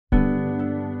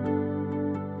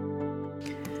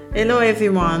Hello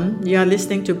everyone, you are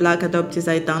listening to Black Adoptees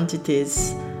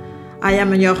Identities. I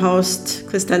am your host,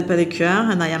 Christelle Pellicure,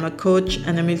 and I am a coach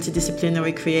and a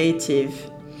multidisciplinary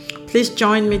creative. Please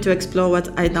join me to explore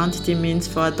what identity means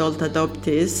for adult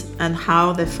adoptees and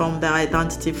how they form their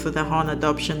identity for their own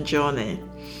adoption journey.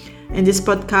 In this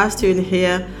podcast, you will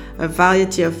hear a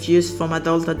variety of views from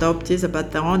adult adoptees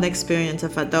about their own experience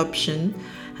of adoption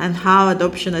and how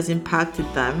adoption has impacted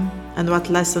them and what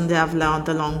lessons they have learned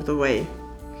along the way.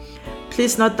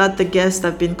 Please note that the guests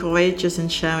have been courageous in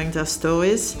sharing their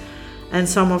stories, and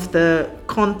some of the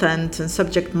content and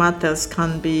subject matters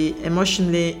can be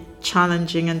emotionally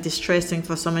challenging and distressing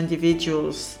for some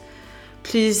individuals.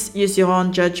 Please use your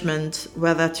own judgment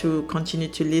whether to continue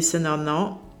to listen or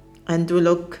not, and do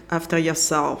look after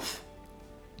yourself.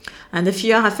 And if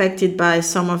you are affected by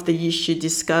some of the issues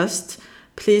discussed,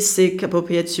 please seek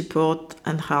appropriate support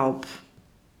and help.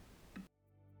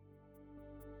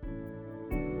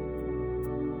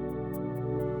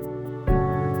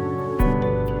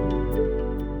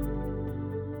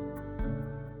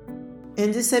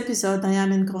 In this episode, I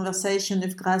am in conversation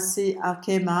with Graci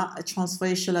Harkema, a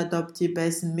transracial adoptee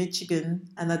based in Michigan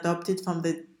and adopted from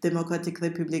the Democratic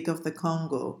Republic of the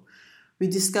Congo. We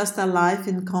discussed her life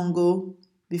in Congo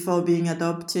before being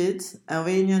adopted, a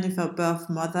reunion with her birth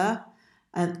mother,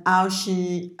 and how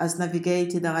she has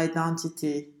navigated her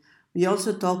identity. We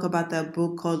also talk about her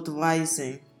book called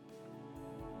Rising.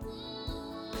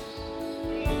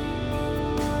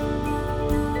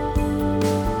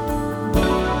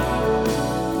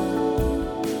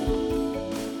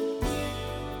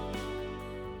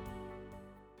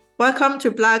 Welcome to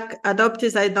Black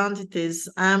Adoptees Identities.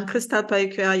 I'm Christelle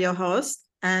Pellicure, your host,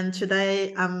 and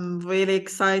today I'm really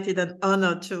excited and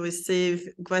honored to receive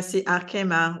Graci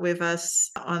Harkema with us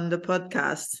on the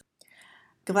podcast.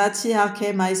 Graci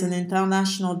Harkema is an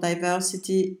international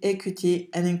diversity, equity,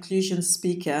 and inclusion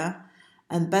speaker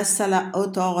and bestseller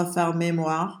author of her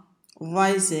memoir,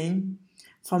 Rising,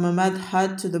 From a Mud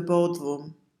Hut to the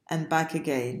Boardroom and Back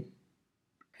Again.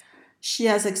 She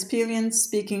has experience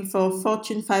speaking for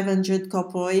Fortune 500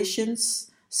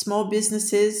 corporations, small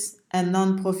businesses, and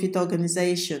non-profit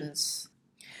organizations.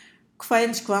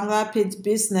 Crane's Grand Rapids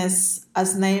business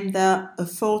has named her a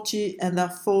 40 under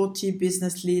 40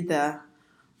 business leader,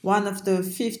 one of the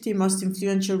 50 most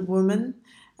influential women,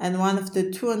 and one of the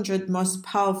 200 most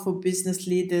powerful business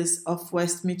leaders of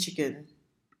West Michigan.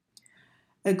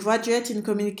 A graduate in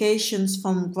communications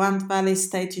from Grand Valley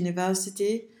State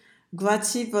University,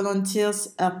 Graci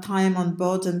volunteers her time on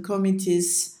boards and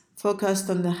committees focused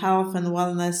on the health and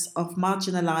wellness of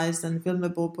marginalized and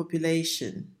vulnerable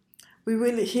population. We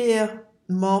will hear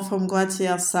more from Graci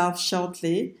herself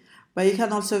shortly, but you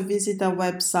can also visit her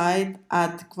website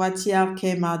at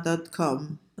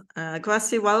graciharkema.com.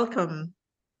 Graci, welcome.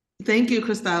 Thank you,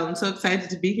 Christelle. I'm so excited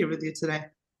to be here with you today.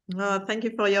 Oh, thank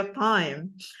you for your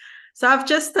time. So I've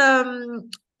just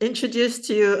introduced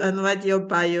you and read your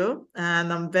bio,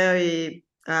 and I'm very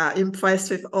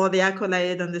impressed with all the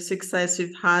accolades and the success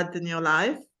you've had in your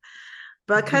life.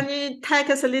 But can you take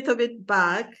us a little bit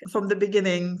back from the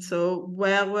beginning? So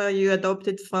where were you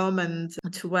adopted from and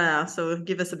to where? So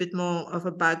give us a bit more of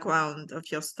a background of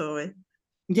your story.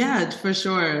 Yeah, for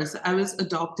sure. So I was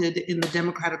adopted in the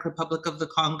Democratic Republic of the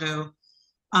Congo,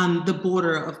 on the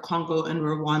border of Congo and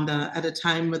Rwanda, at a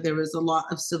time where there was a lot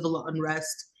of civil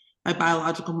unrest. My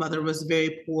biological mother was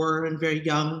very poor and very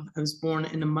young. I was born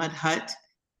in a mud hut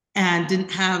and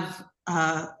didn't have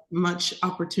much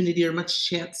opportunity or much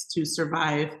chance to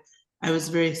survive. I was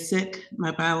very sick.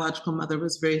 My biological mother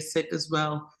was very sick as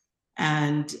well.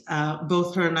 And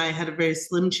both her and I had a very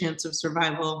slim chance of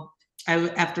survival.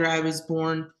 After I was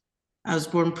born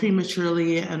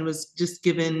prematurely and was just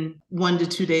given 1 to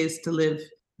 2 days to live.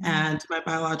 And my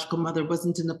biological mother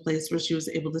wasn't in a place where she was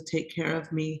able to take care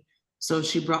of me. So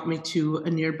she brought me to a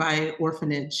nearby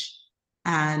orphanage.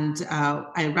 And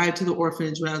I arrived to the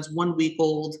orphanage when I was 1 week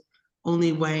old,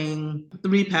 only weighing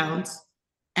 3 pounds.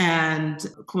 And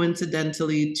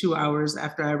coincidentally, 2 hours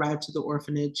after I arrived to the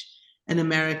orphanage, an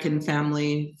American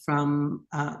family from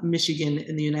Michigan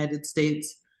in the United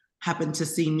States happened to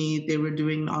see me. They were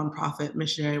doing nonprofit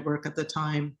missionary work at the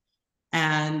time.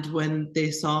 And when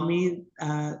they saw me,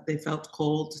 they felt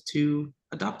called to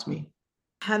adopt me.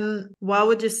 And what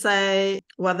would you say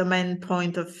were the main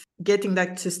point of getting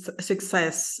that to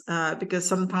success? Because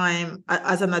sometimes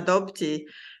as an adoptee,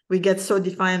 we get so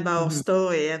defined by our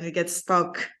story and we get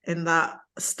stuck in that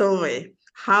story.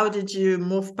 How did you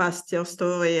move past your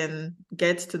story and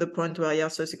get to the point where you're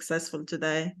so successful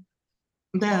today?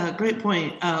 Yeah, great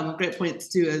point. Great points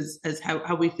too, as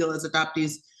how we feel as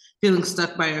adoptees, feeling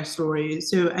stuck by our story.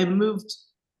 So I moved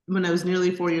when I was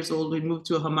nearly 4 years old, we moved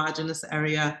to a homogenous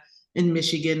area in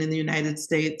Michigan in the United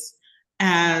States.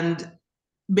 And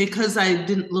because I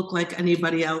didn't look like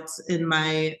anybody else in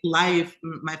my life,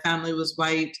 my family was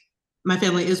white. My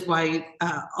family is white.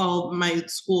 All my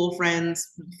school friends,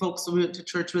 folks we went to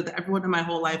church with, everyone in my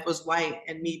whole life was white,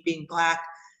 and me being Black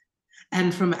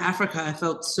and from Africa, I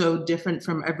felt so different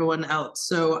from everyone else.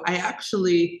 So I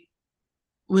actually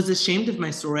was ashamed of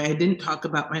my story. I didn't talk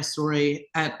about my story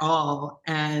at all.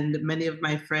 And many of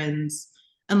my friends,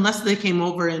 unless they came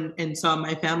over and saw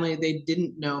my family, they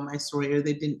didn't know my story, or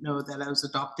they didn't know that I was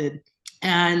adopted.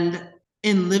 And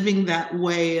in living that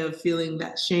way of feeling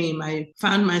that shame, I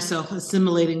found myself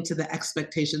assimilating to the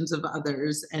expectations of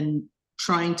others and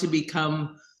trying to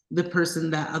become the person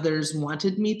that others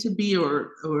wanted me to be,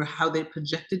 or how they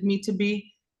projected me to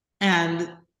be.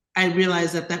 And I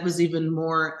realized that that was even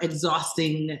more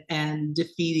exhausting and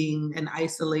defeating and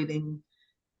isolating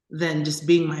than just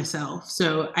being myself.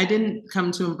 So I didn't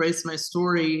come to embrace my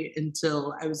story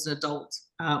until I was an adult.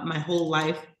 My whole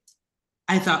life,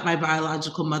 I thought my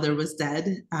biological mother was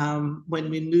dead. When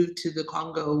we moved to the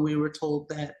Congo, we were told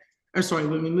that,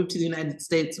 when we moved to the United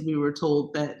States, we were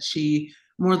told that she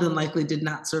more than likely did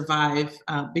not survive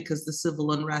because the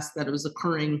civil unrest that was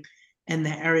occurring in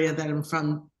the area that I'm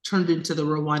from turned into the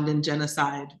Rwandan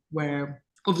genocide, where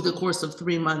over the course of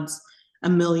 3 months,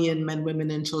 1 million men,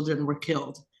 women, and children were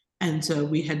killed. And so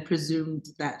we had presumed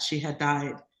that she had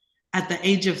died. At the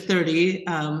age of 30,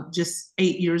 just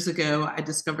 8 years ago, I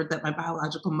discovered that my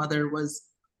biological mother was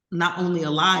not only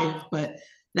alive, but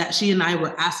that she and I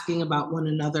were asking about one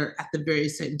another at the very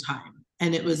same time.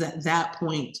 And it was at that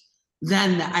point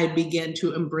then that I began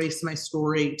to embrace my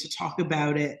story, to talk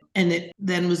about it. And it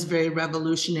then was very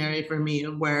revolutionary for me,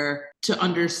 where to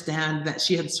understand that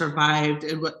she had survived,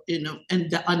 and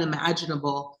and the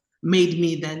unimaginable made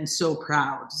me then so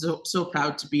proud, so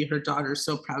proud to be her daughter,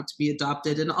 so proud to be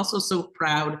adopted, and also so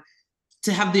proud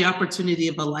to have the opportunity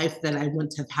of a life that I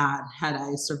wouldn't have had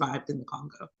I survived in the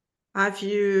Congo. Have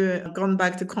you gone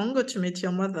back to Congo to meet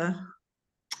your mother?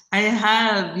 I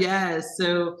have, yes.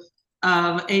 So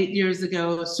 8 years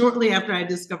ago, shortly after I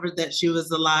discovered that she was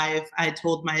alive, I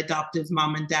told my adoptive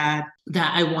mom and dad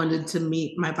that I wanted to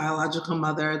meet my biological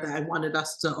mother, that I wanted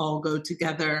us to all go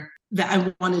together, that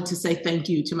I wanted to say thank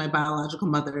you to my biological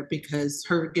mother because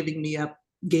her giving me up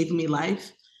gave me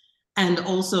life. And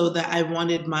also that I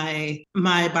wanted my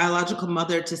biological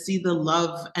mother to see the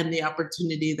love and the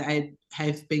opportunity that I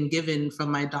have been given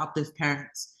from my adoptive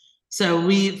parents. So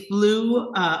we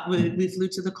flew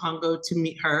to the Congo to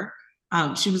meet her.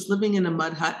 She was living in a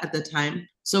mud hut at the time,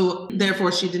 so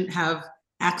therefore she didn't have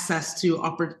access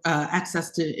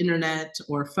to internet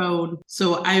or phone.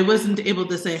 So I wasn't able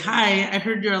to say, "Hi, I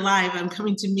heard you're alive. I'm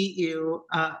coming to meet you."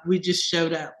 We just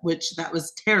showed up, which that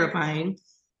was terrifying,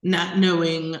 not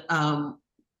knowing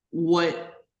what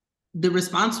the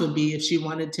response would be, if she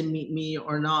wanted to meet me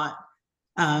or not.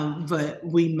 But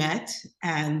we met,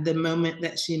 and the moment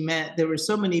that she met, there were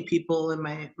so many people in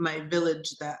my village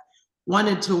that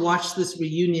wanted to watch this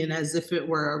reunion as if it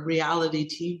were a reality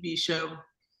TV show.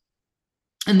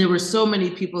 And there were so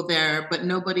many people there, but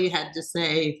nobody had to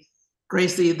say,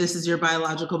 "Graci, this is your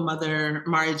biological mother,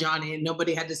 Marijani." And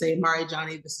nobody had to say,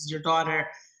 "Marijani, this is your daughter."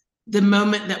 The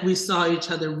moment that we saw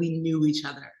each other, we knew each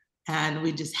other, and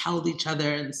we just held each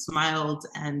other and smiled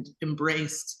and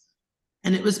embraced.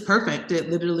 And it was perfect. It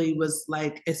literally was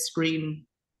like a screen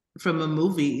from a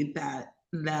movie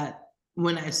that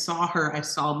when I saw her, I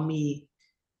saw me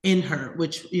in her,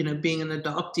 which, being an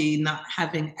adoptee, not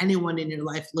having anyone in your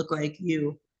life look like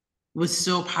you was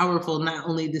so powerful, not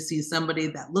only to see somebody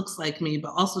that looks like me,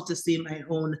 but also to see my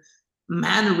own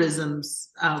mannerisms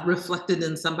reflected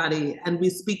in somebody. And we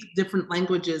speak different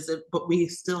languages, but we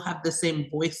still have the same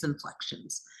voice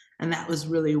inflections. And that was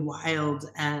really wild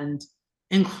and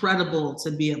incredible to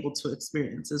be able to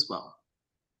experience as well.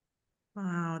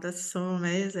 Wow, that's so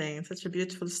amazing. Such a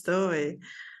beautiful story.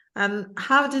 And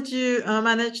how did you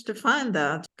manage to find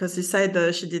that? Because you said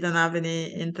she didn't have any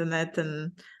internet,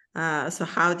 and so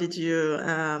how did you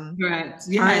Correct.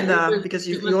 find her? Because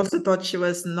you also thought she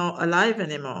was not alive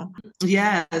anymore.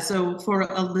 Yeah. So for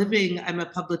a living, I'm a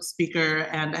public speaker,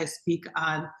 and I speak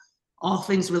on all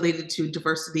things related to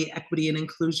diversity, equity, and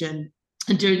inclusion.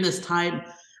 And during this time,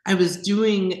 I was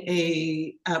doing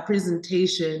a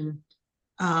presentation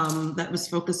that was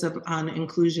focused on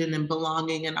inclusion and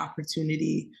belonging and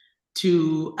opportunity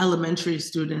to elementary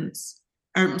students,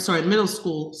 middle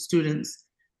school students.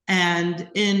 And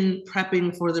in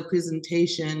prepping for the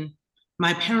presentation,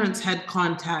 my parents had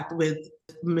contact with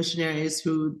missionaries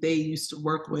who they used to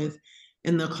work with.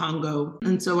 in the Congo.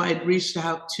 And so I'd reached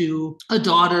out to a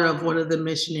daughter of one of the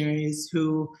missionaries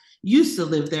who used to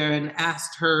live there and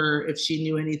asked her if she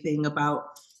knew anything about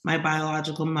my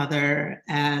biological mother.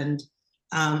 And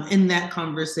in that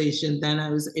conversation, then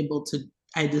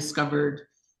I discovered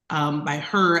by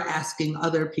her asking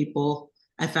other people,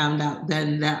 I found out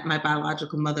then that my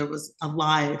biological mother was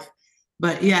alive.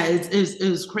 But yeah, it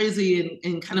was crazy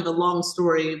and kind of a long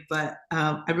story, but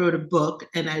I wrote a book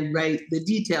and I write the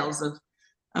details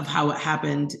of how it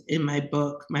happened in my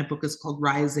book. My book is called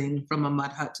Rising: From a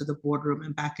Mud Hut to the Boardroom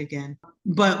and Back Again.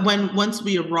 But once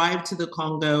we arrived to the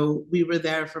Congo, we were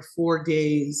there for 4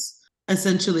 days,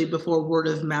 essentially before word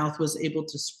of mouth was able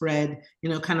to spread,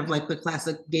 kind of like the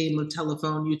classic game of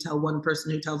telephone. You tell one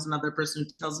person who tells another person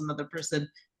who tells another person.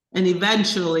 And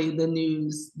eventually the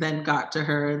news then got to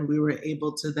her and we were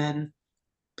able to then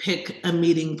pick a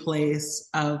meeting place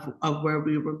of where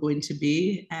we were going to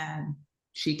be. And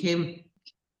she came.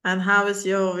 And how is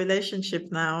your relationship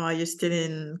now? Are you still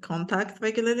in contact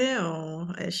regularly,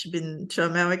 or has she been to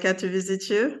America to visit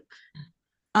you?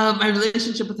 My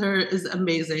relationship with her is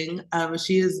amazing.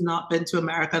 She has not been to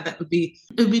America. It would be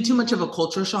too much of a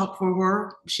culture shock for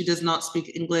her. She does not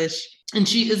speak English, and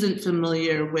she isn't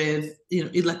familiar with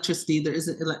electricity. There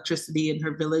isn't electricity in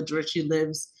her village where she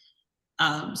lives.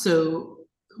 So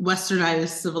westernized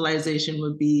civilization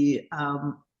would be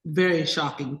very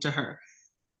shocking to her.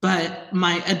 But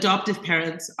my adoptive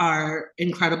parents are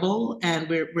incredible, and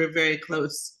we're very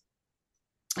close.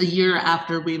 A year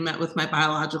after we met with my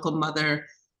biological mother,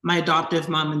 my adoptive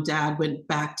mom and dad went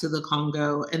back to the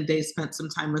Congo, and they spent some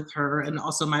time with her and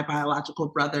also my biological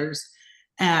brothers,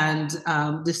 and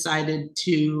decided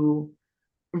to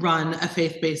run a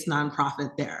faith-based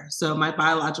nonprofit there. So my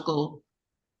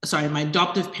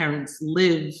adoptive parents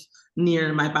live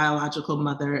near my biological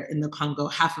mother in the Congo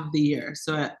half of the year.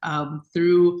 So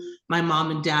through my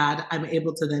mom and dad, I'm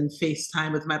able to then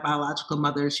FaceTime with my biological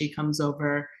mother. She comes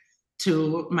over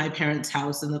to my parents'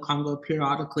 house in the Congo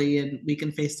periodically, and we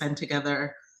can FaceTime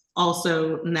together.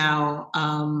 Also now,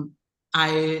 along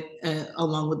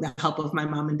with the help of my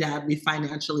mom and dad, we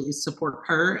financially support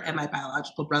her and my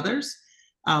biological brothers,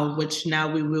 which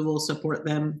now we will support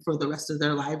them for the rest of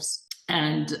their lives.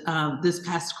 And this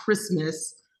past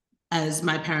Christmas, as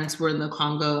my parents were in the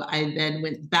Congo, I then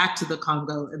went back to the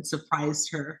Congo and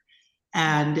surprised her.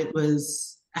 And it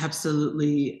was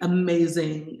absolutely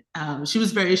amazing. She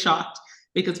was very shocked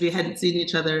because we hadn't seen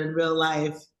each other in real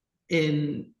life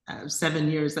in 7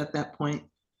 years at that point.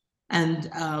 And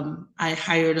I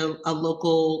hired a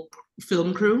local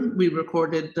film crew. We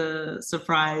recorded the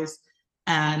surprise,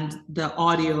 and the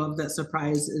audio of that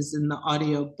surprise is in the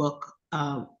audiobook,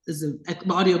 is an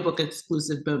audiobook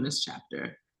exclusive bonus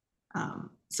chapter.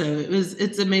 So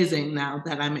it's amazing now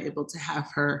that I'm able to have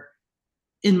her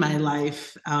in my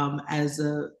life as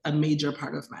a major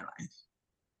part of my life.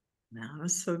 No,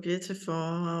 it's so beautiful.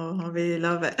 Oh, I really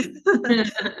love it.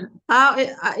 How,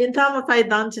 in terms of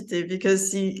identity,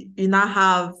 because you now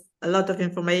have a lot of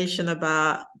information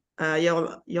about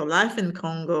your life in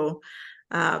Congo,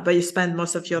 but you spend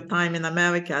most of your time in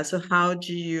America. So how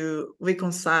do you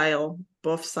reconcile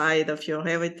both sides of your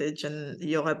heritage and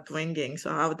your upbringing?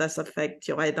 So how does that affect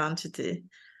your identity?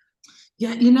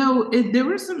 Yeah, there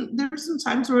were some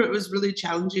times where it was really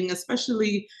challenging,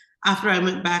 especially after I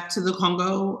went back to the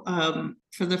Congo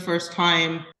for the first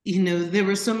time. There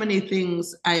were so many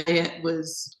things I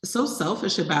was so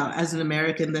selfish about as an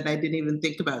American that I didn't even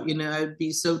think about. I'd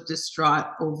be so distraught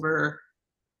over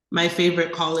my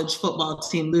favorite college football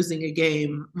team losing a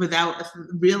game without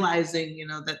realizing,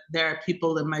 that there are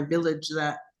people in my village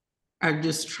that are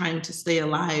just trying to stay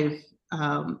alive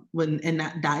and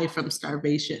not die from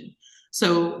starvation.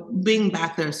 So being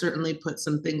back there certainly put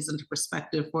some things into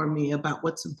perspective for me about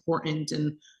what's important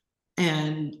and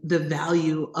the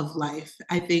value of life.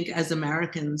 I think as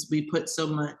Americans, we put so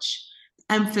much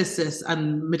emphasis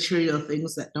on material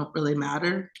things that don't really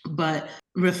matter, but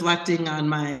reflecting on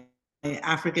my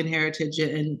African heritage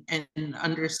and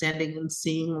understanding and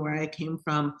seeing where I came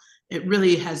from, it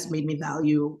really has made me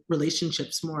value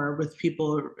relationships more with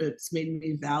people. It's made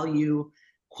me value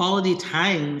quality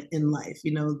time in life,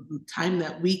 time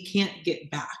that we can't get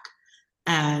back,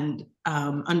 and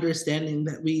understanding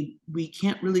that we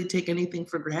can't really take anything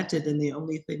for granted, and the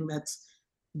only thing that's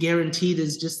guaranteed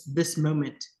is just this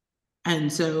moment.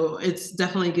 And so it's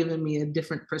definitely given me a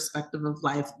different perspective of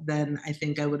life than I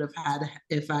think I would have had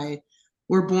if I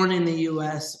were born in the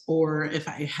US or if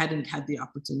I hadn't had the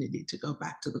opportunity to go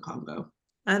back to the Congo.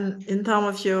 And in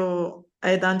terms of your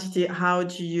identity, how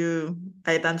do you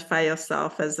identify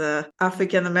yourself as an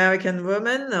African American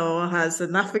woman or as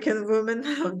an African woman?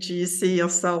 How do you see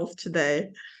yourself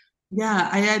today? Yeah,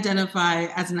 I identify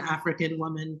as an African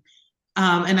woman.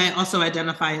 And I also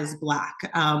identify as Black.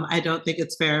 I don't think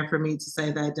it's fair for me to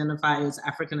say that I identify as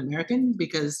African American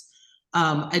because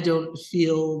I don't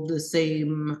feel the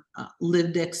same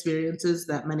lived experiences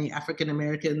that many African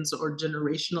Americans or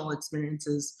generational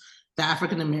experiences that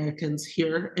African Americans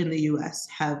here in the US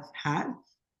have had.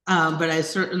 But I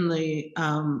certainly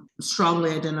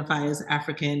strongly identify as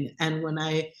African. And when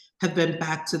I have been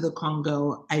back to the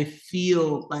Congo, I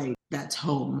feel like that's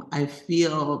home. I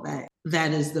feel that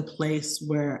that is the place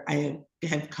where I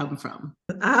have come from.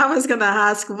 I was gonna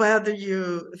ask, where do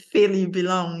you feel you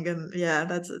belong? And yeah,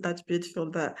 that's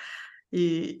beautiful that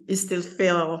you still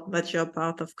feel that you're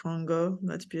part of Congo.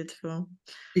 That's beautiful,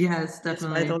 Yes, despite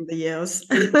definitely. all the years.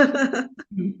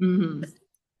 Mm-hmm.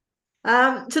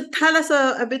 So tell us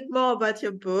a bit more about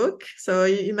your book. So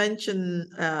you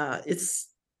mentioned it's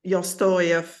your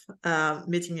story of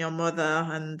meeting your mother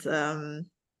and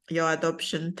your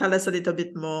adoption. Tell us a little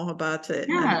bit more about it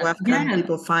and Yeah, where can yeah.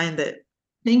 people find it?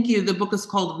 Thank you. The book is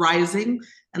called Rising,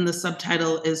 and the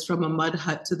subtitle is From a Mud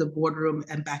Hut to the Boardroom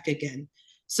and Back Again.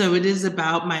 So it is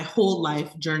about my whole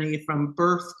life journey from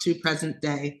birth to present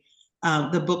day.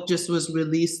 The book just was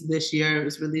released this year. It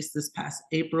was released this past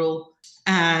April,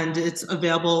 and it's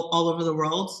available all over the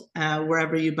world,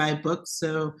 wherever you buy books.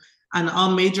 So on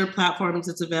all major platforms,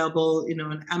 it's available,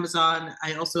 on Amazon.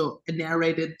 I also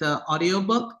narrated the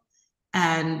audiobook,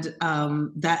 and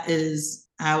that is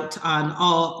out on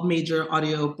all major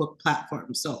audiobook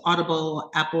platforms. So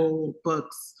Audible, Apple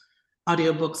Books,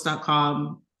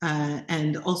 audiobooks.com.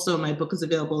 And also my book is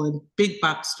available in big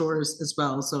box stores as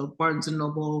well. So Barnes and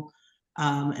Noble,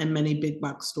 and many big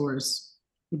box stores,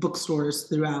 bookstores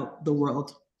throughout the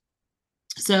world.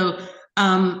 So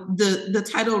the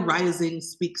title Rising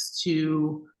speaks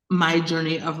to my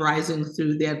journey of rising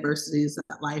through the adversities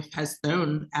that life has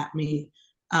thrown at me,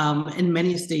 in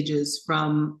many stages,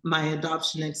 from my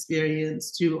adoption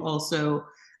experience to also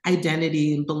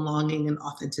identity and belonging and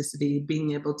authenticity,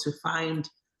 being able to find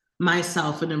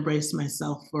myself and embrace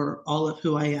myself for all of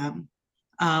who I am.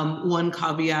 One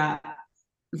caveat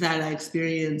that I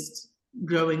experienced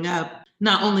growing up,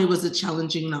 not only was it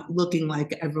challenging not looking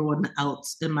like everyone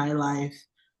else in my life,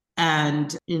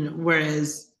 and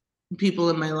whereas people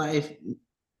in my life,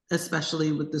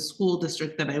 especially with the school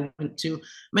district that I went to,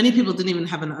 many people didn't even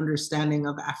have an understanding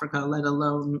of Africa, let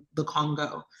alone the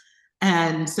Congo.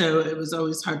 And so it was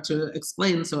always hard to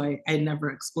explain. So I never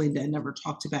explained it, I never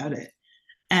talked about it.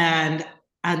 And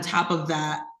on top of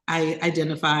that, I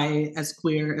identify as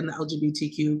queer in the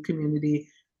LGBTQ community.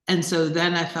 And so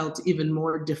then I felt even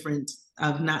more different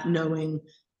of not knowing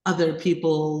other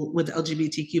people with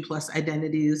LGBTQ plus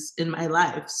identities in my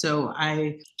life. So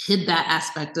I hid that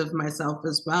aspect of myself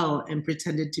as well and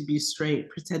pretended to be straight,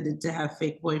 pretended to have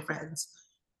fake boyfriends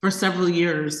for several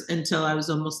years until I was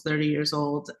almost 30 years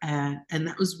old. And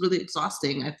that was really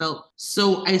exhausting. I felt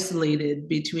so isolated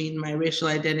between my racial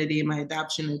identity, my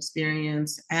adoption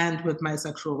experience, and with my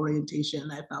sexual orientation.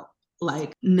 I felt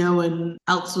like no one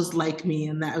else was like me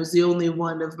and that I was the only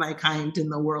one of my kind in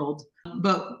the world.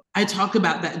 But I talk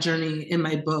about that journey in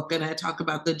my book, and I talk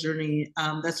about the journey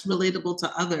that's relatable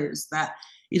to others, that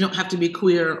you don't have to be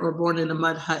queer or born in a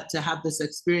mud hut to have this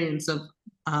experience of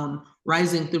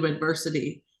rising through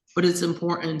adversity. But it's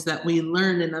important that we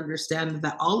learn and understand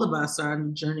that all of us are on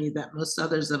a journey that most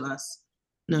others of us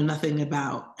know nothing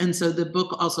about. And so the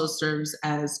book also serves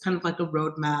as kind of like a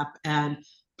roadmap and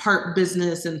part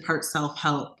business and part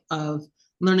self-help of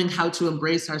learning how to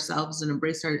embrace ourselves and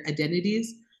embrace our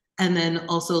identities, and then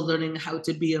also learning how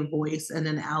to be a voice and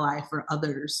an ally for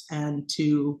others, and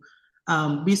to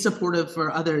be supportive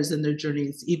for others in their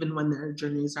journeys, even when their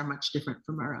journeys are much different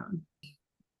from our own.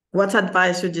 What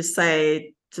advice would you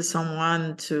say to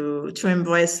someone to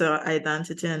embrace their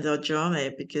identity and their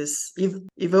journey? Because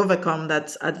you've overcome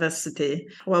that adversity.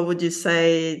 What would you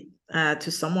say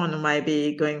to someone who might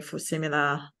be going through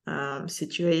similar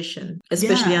situation,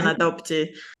 especially an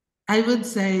adoptee? I would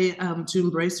say to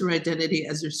embrace your identity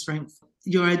as your strength.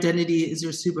 Your identity is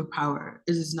your superpower.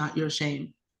 It is not your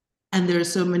shame. And there are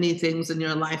so many things in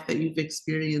your life that you've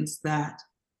experienced that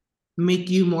make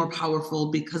you more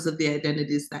powerful because of the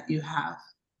identities that you have.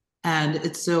 And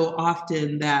it's so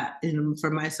often that, for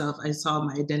myself, I saw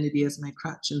my identity as my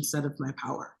crutch instead of my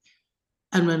power.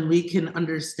 And when we can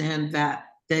understand that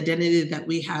the identity that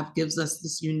we have gives us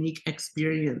this unique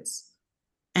experience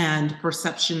and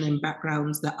perception and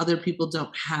backgrounds that other people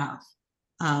don't have,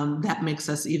 that makes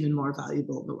us even more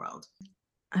valuable in the world.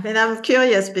 I mean, I'm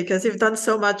curious because you've done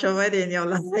so much already in your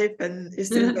life and you're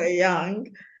still very young.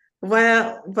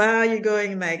 Where are you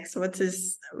going next? What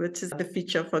is the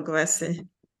future for Graci?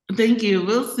 Thank you.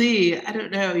 We'll see. I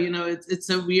don't know. It's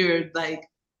so weird. Like,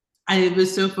 I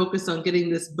was so focused on getting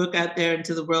this book out there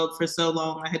into the world for so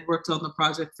long. I had worked on the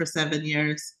project for 7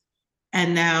 years,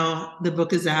 and now the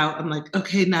book is out. I'm like,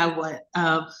 okay, now what?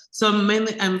 So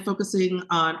I'm focusing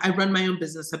on. I run my own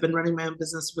business. I've been running my own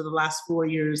business for the last 4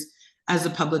 years as a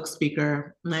public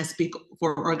speaker, and I speak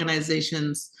for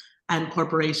organizations and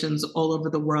corporations all over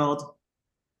the world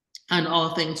on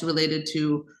all things related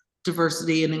to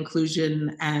diversity and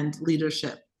inclusion and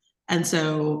leadership. And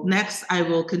so next, I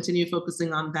will continue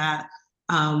focusing on that.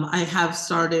 I have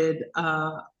started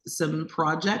some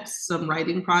projects, some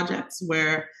writing projects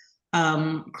where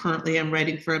currently I'm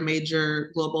writing for a major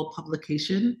global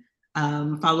publication.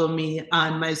 Follow me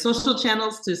on my social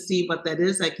channels to see what that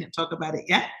is. I can't talk about it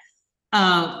yet.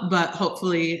 But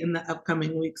hopefully in the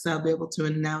upcoming weeks, I'll be able to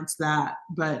announce that.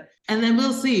 And then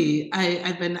we'll see.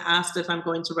 I've been asked if I'm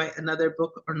going to write another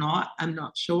book or not. I'm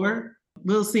not sure.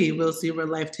 We'll see. We'll see where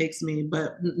life takes me.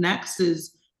 But next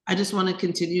is I just want to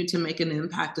continue to make an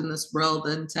impact in this world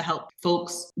and to help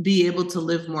folks be able to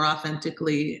live more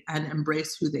authentically and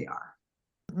embrace who they are.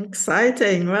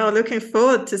 Exciting. Well, looking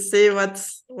forward to see what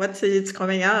is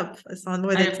coming up. It sounds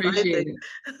really appreciate exciting.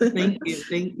 it. Thank you.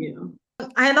 Thank you.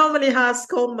 I normally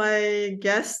ask all my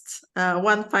guests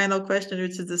one final question,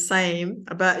 which is the same,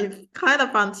 but you've kind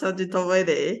of answered it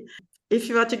already. If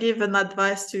you were to give an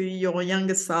advice to your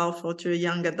younger self or to a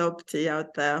young adoptee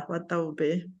out there, what that would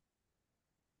be?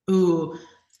 Ooh,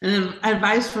 and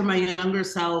advice for my younger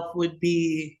self would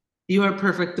be, you are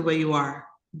perfect the way you are.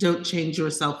 Don't change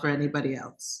yourself for anybody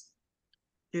else.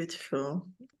 Beautiful.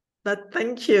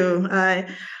 Thank you.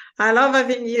 I love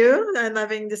having you and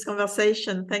having this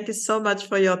conversation. Thank you so much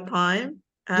for your time.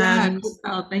 Yeah,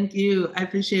 thank you. I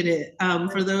appreciate it.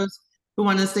 For those who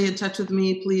want to stay in touch with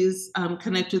me, please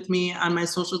connect with me on my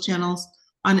social channels.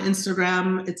 On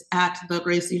Instagram, it's at the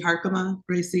Graci Harkema.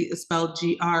 Graci is spelled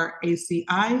Graci.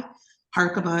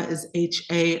 Harkema is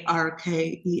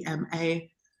Harkema.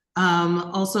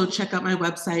 Also, check out my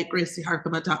website,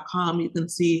 graciharkema.com. You can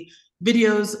see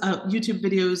videos, YouTube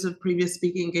videos of previous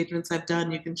speaking engagements I've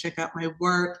done. You can check out my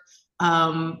work.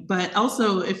 But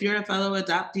also, if you're a fellow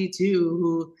adoptee too,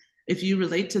 who, if you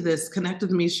relate to this, connect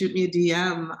with me, shoot me a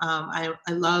DM.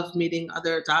 I love meeting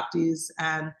other adoptees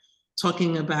and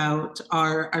talking about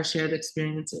our shared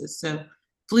experiences. So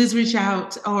please reach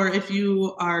out, or if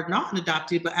you are not an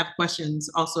adoptee but have questions,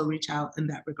 also reach out in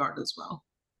that regard as well.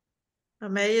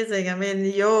 Amazing. I mean,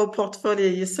 your portfolio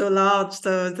is so large,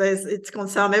 so it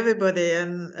concerns everybody,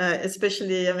 and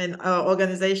especially, I mean, our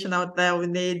organization out there, we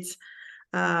need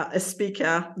a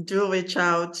speaker. Do reach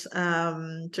out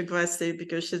to Graci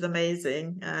because she's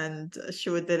amazing and she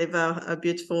would deliver a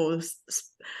beautiful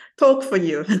talk for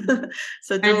you.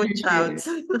 So do reach out.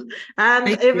 And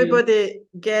Thank everybody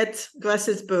get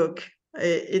Graci's book.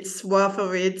 It's worth a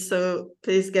read, so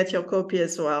please get your copy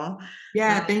as well.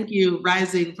 Yeah, thank you.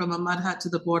 Rising from a Mud Hut to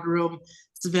the Boardroom.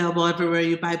 It's available everywhere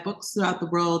you buy books throughout the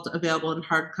world, available in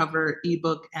hardcover,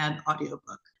 ebook, and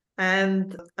audiobook.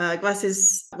 And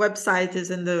Graci's website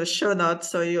is in the show notes,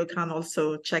 so you can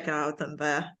also check out on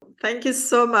there. Thank you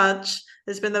so much.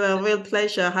 It's been a real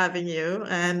pleasure having you.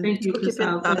 And thank you, keep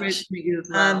in touch. Great to meet you as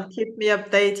well. And keep me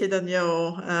updated on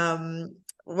your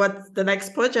what the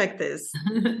next project is.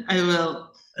 I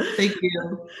will. Thank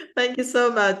you. Thank you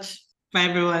so much. Bye,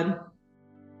 everyone.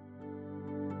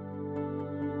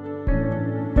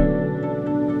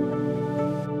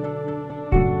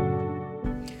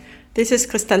 This is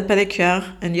Christelle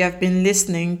Pellicuer, and you have been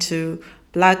listening to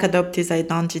Black Adoptees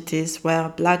Identities, where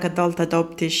Black adult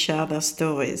adoptees share their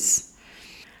stories.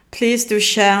 Please do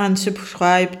share and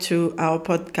subscribe to our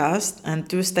podcast, and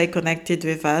do stay connected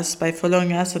with us by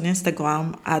following us on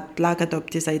Instagram at Black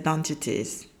Adoptees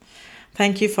Identities.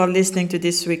 Thank you for listening to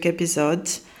this week's episode,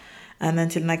 and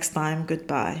until next time,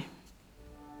 goodbye.